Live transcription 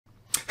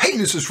Hey,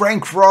 this is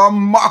Frank from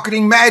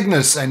Marketing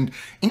Madness, and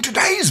in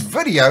today's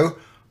video,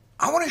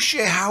 I want to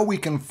share how we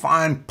can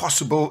find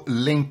possible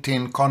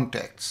LinkedIn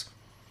contacts.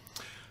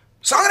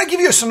 So I'm going to give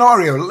you a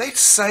scenario.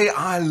 Let's say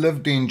I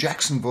lived in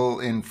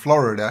Jacksonville in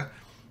Florida,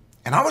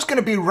 and I was going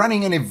to be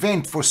running an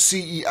event for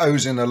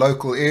CEOs in the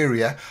local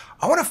area.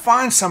 I want to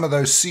find some of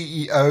those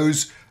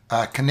CEOs,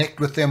 connect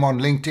with them on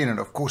LinkedIn, and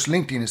of course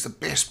LinkedIn is the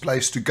best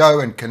place to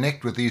go and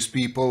connect with these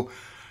people.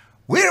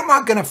 Where am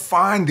I going to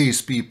find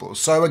these people?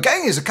 So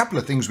again, there's a couple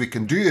of things we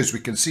can do. As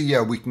we can see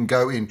here, we can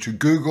go into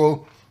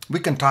Google. We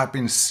can type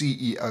in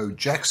CEO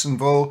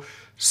Jacksonville,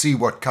 see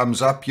what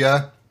comes up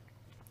here.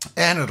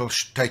 And it'll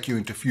take you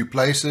into a few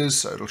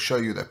places. So it'll show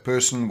you that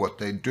person, what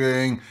they're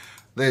doing.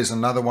 There's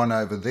another one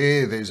over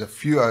there. There's a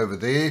few over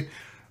there.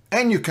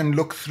 And you can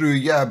look through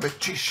here, but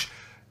geez,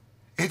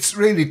 it's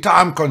really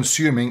time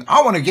consuming.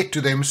 I want to get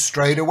to them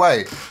straight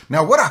away.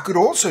 Now, what I could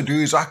also do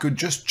is I could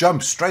just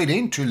jump straight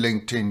into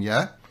LinkedIn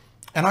here.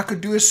 And I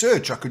could do a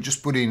search. I could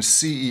just put in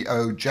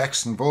CEO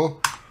Jacksonville,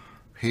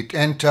 hit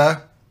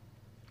enter,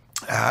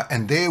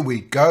 and there we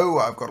go.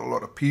 I've got a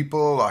lot of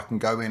people. I can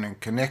go in and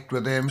connect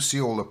with them,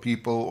 see all the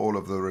people, all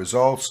of the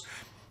results.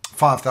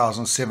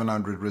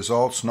 5,700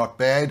 results, not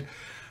bad.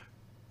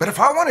 But if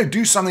I want to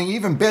do something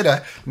even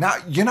better, now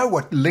you know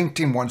what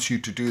LinkedIn wants you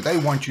to do? They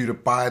want you to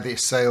buy their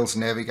Sales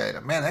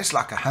Navigator. Man, that's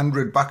like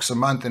 $100 a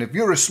month. And if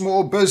you're a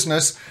small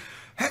business,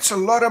 that's a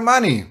lot of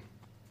money.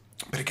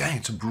 But again,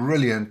 it's a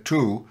brilliant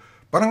tool.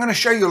 But I'm going to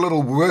show you a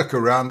little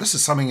workaround. This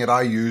is something that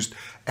I used.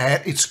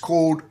 It's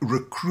called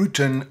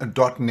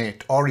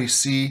Recruitin.net,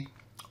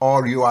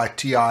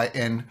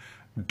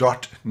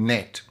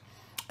 RECRUITIN.net.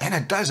 And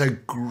it does a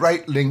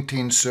great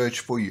LinkedIn search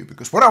for you,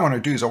 because what I want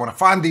to do is I want to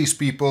find these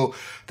people,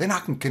 then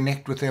I can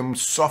connect with them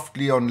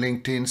softly on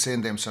LinkedIn,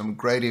 send them some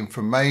great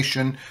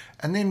information,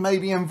 and then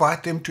maybe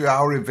invite them to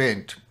our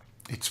event.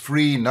 It's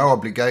free, no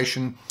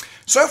obligation.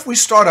 So if we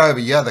start over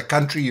here, the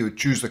country, you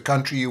choose the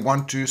country you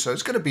want to. So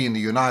it's going to be in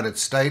the United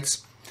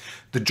States.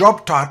 The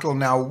job title,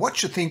 now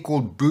what's your thing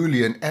called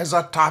Boolean? As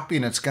I type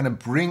in, it's going to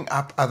bring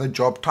up other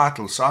job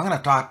titles. So I'm going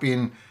to type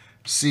in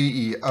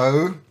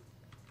CEO,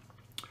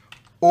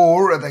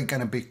 or are they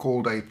going to be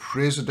called a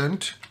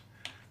president?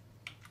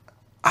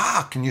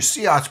 Can you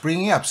see how it's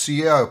bringing up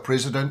CEO,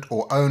 president,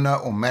 or owner,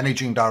 or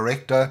managing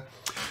director?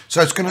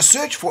 So it's going to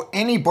search for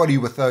anybody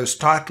with those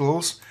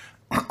titles.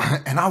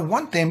 And I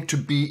want them to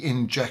be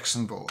in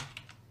Jacksonville.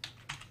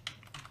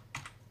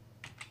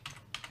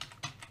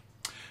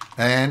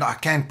 And I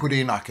can put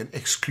in, I can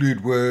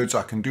exclude words,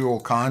 I can do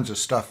all kinds of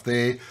stuff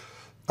there.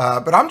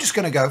 But I'm just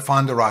going to go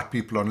find the right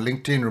people on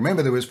LinkedIn.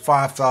 Remember, there was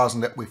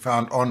 5,000 that we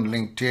found on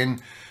LinkedIn.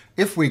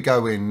 If we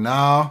go in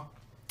now,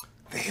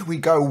 there we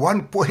go,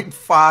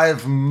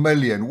 1.5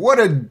 million. What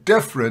a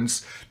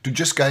difference to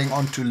just going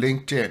onto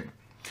LinkedIn.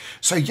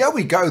 So here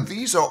we go.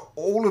 These are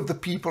all of the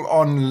people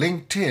on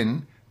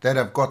LinkedIn that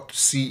have got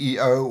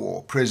CEO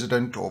or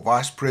president or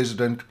vice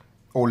president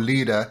or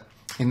leader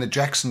in the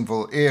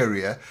Jacksonville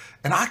area.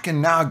 And I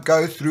can now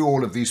go through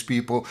all of these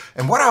people.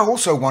 And what I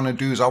also want to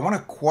do is I want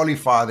to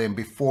qualify them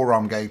before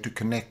I'm going to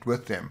connect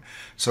with them.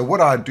 So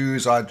what I do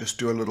is I just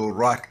do a little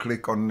right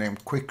click on them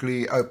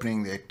quickly,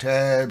 opening their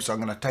tabs.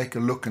 I'm going to take a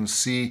look and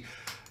see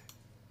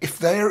if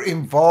they're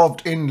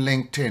involved in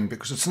LinkedIn,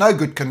 because it's no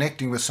good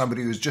connecting with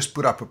somebody who's just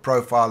put up a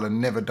profile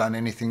and never done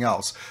anything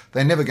else.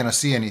 They're never going to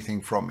see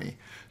anything from me.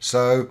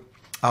 So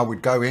I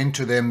would go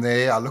into them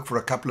there. I look for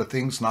a couple of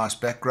things, nice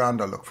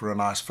background. I look for a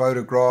nice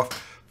photograph,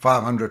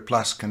 500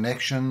 plus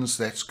connections.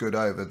 That's good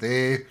over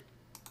there.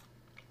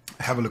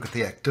 Have a look at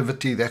the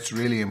activity. That's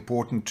really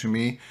important to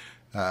me.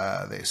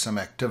 There's some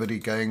activity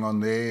going on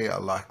there. I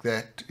like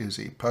that. Is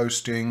he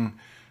posting?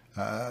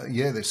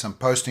 Yeah, there's some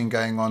posting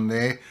going on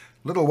there.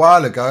 A little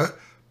while ago,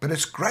 but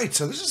it's great.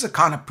 So this is the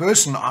kind of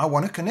person I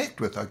want to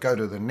connect with. I go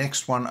to the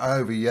next one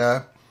over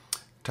here,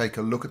 take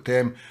a look at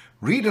them,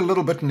 read a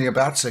little bit in the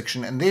About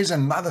section, and there's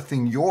another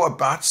thing. Your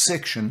About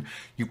section,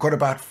 you've got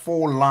about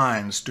 4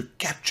 lines to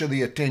capture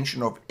the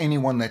attention of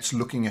anyone that's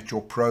looking at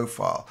your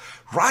profile.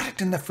 Write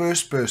it in the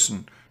first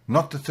person,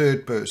 not the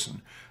third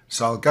person.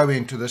 So I'll go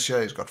into this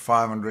here. He's got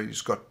 500,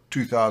 he's got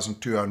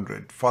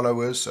 2,200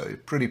 followers, so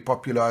pretty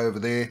popular over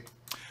there.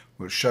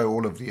 We'll show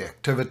all of the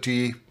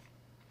activity.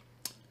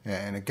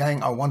 And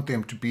again, I want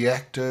them to be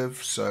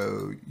active.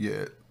 So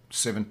yeah,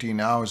 17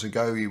 hours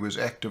ago he was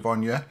active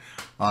on you.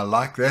 I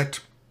like that.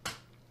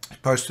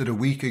 Posted a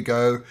week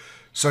ago.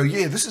 So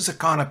yeah, this is the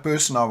kind of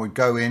person I would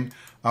go in,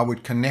 I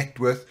would connect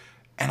with,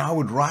 and I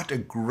would write a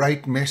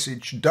great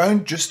message.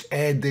 Don't just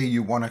add there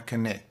you want to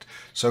connect.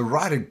 So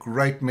write a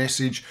great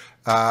message.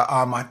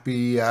 I might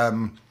be, I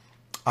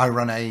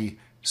run a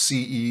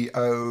CEO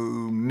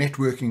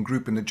networking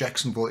group in the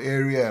Jacksonville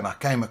area, and I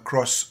came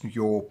across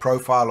your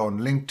profile on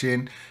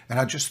LinkedIn, and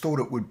I just thought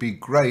it would be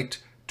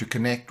great to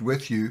connect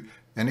with you.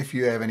 And if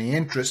you have any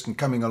interest in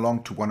coming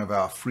along to one of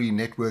our free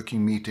networking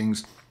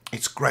meetings,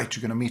 it's great.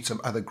 You're going to meet some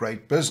other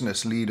great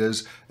business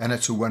leaders, and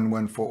it's a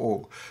win-win for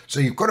all. So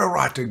you've got to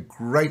write a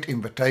great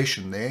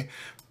invitation there.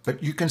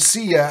 But you can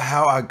see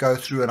how I go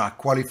through and I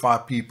qualify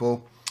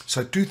people.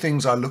 So 2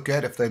 things I look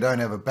at: if they don't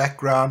have a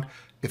background,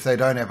 if they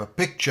don't have a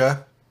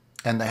picture,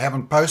 and they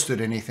haven't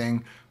posted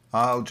anything,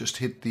 I'll just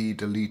hit the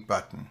delete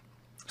button.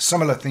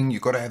 Similar thing,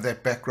 you've got to have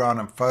that background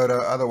and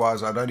photo,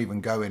 otherwise I don't even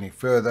go any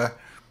further.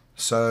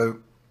 So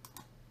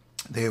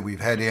there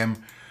we've had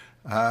him.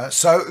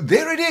 So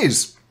there it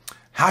is,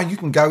 how you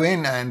can go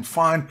in and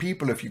find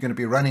people if you're going to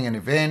be running an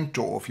event,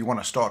 or if you want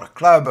to start a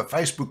club, a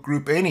Facebook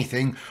group,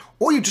 anything,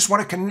 or you just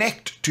want to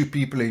connect to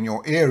people in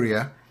your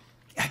area.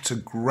 That's a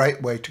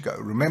great way to go.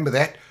 Remember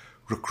that,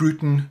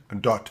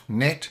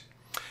 recruiting.net.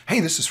 Hey,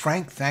 this is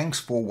Frank. Thanks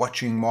for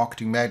watching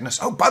Marketing Madness.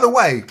 Oh, by the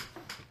way,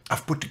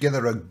 I've put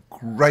together a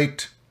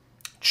great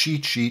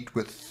cheat sheet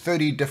with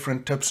 30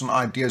 different tips and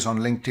ideas on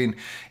LinkedIn.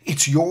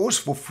 It's yours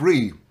for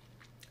free.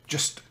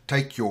 Just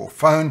take your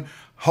phone,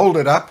 hold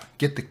it up,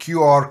 get the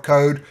QR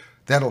code.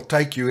 That'll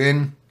take you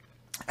in,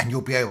 and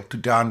you'll be able to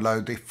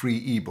download the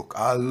free ebook.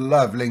 I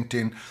love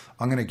LinkedIn.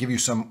 I'm going to give you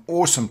some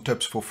awesome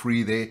tips for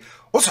free there.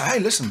 Also, hey,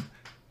 listen,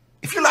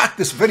 if you like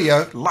this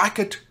video, like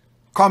it,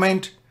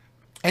 comment,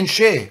 and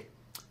share.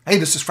 Hey,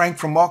 this is Frank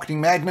from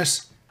Marketing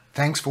Madness.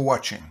 Thanks for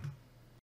watching.